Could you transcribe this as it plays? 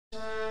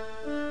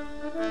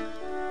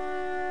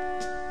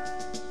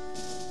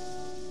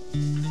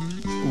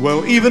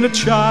Well, even a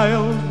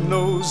child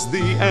knows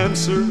the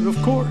answer, of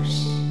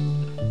course.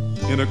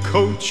 In a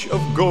coach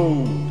of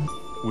gold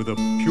with a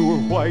pure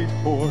white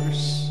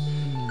horse,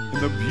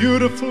 in the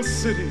beautiful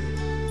city,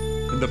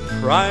 in the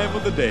prime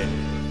of the day.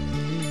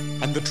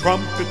 And the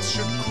trumpets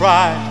should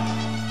cry,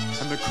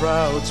 and the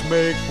crowds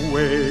make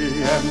way,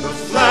 and the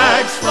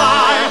flags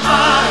fly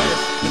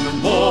high in the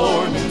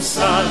morning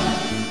sun,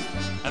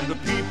 and the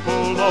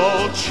people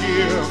all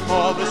cheer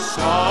for the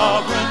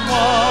sovereign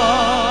one.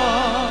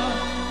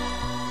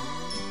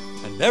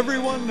 And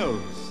everyone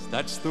knows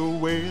that's the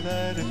way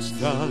that it's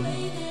done.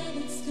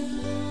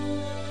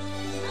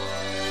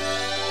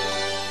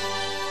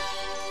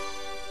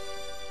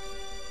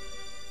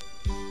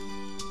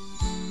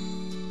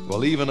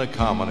 Well, even a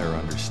commoner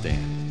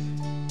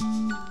understands.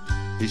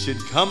 He should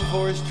come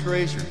for his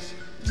treasures,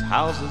 his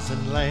houses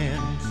and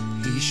lands.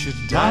 He should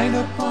dine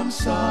upon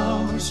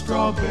summer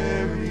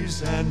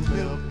strawberries and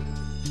milk,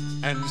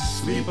 and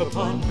sleep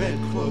upon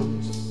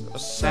bedclothes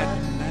of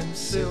satin and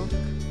silk.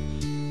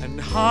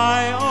 And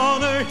high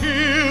on a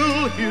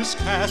hill his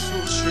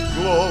castle should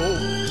glow,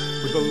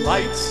 with the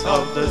lights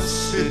of the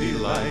city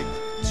like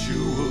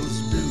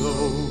jewels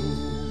below.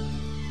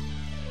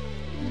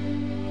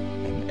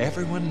 And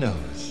everyone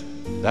knows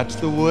that's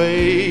the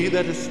way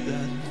that it's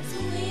done.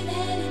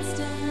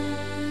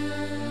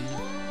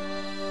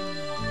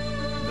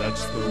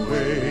 That's the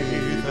way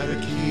that a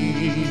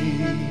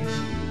king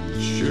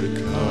should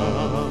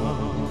come.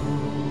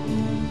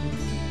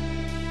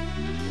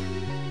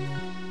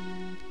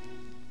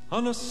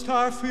 On a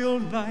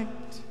star-filled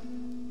night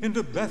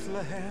into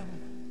Bethlehem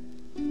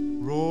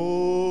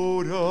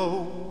rode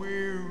a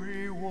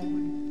weary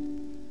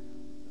woman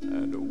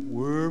and a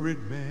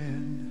worried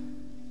man.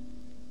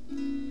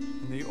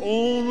 And the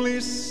only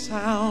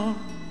sound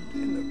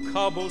in the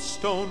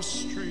cobblestone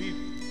street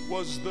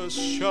was the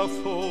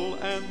shuffle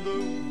and the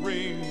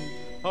ring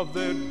of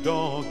their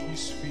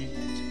donkeys' feet.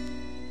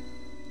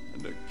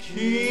 And a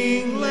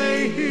king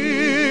lay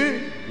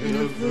hid in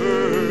a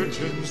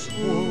virgin's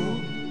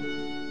womb,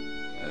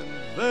 and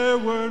there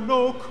were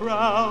no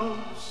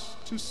crowds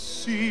to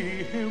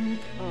see him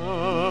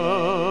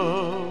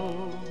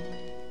come.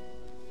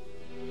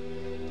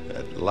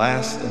 At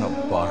last in a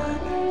barn,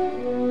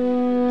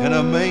 in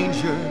a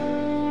manger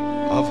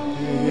of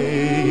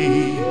hay,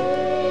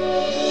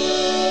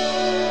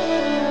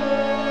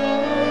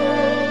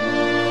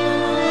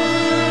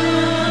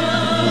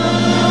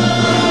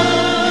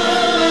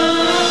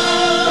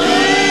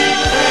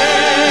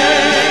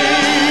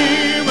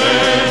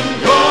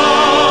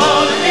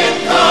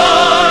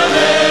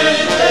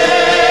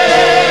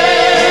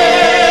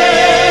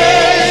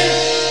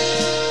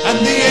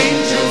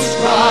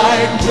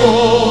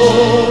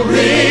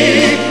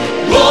 glory,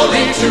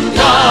 glory to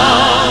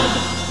God,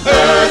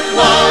 earth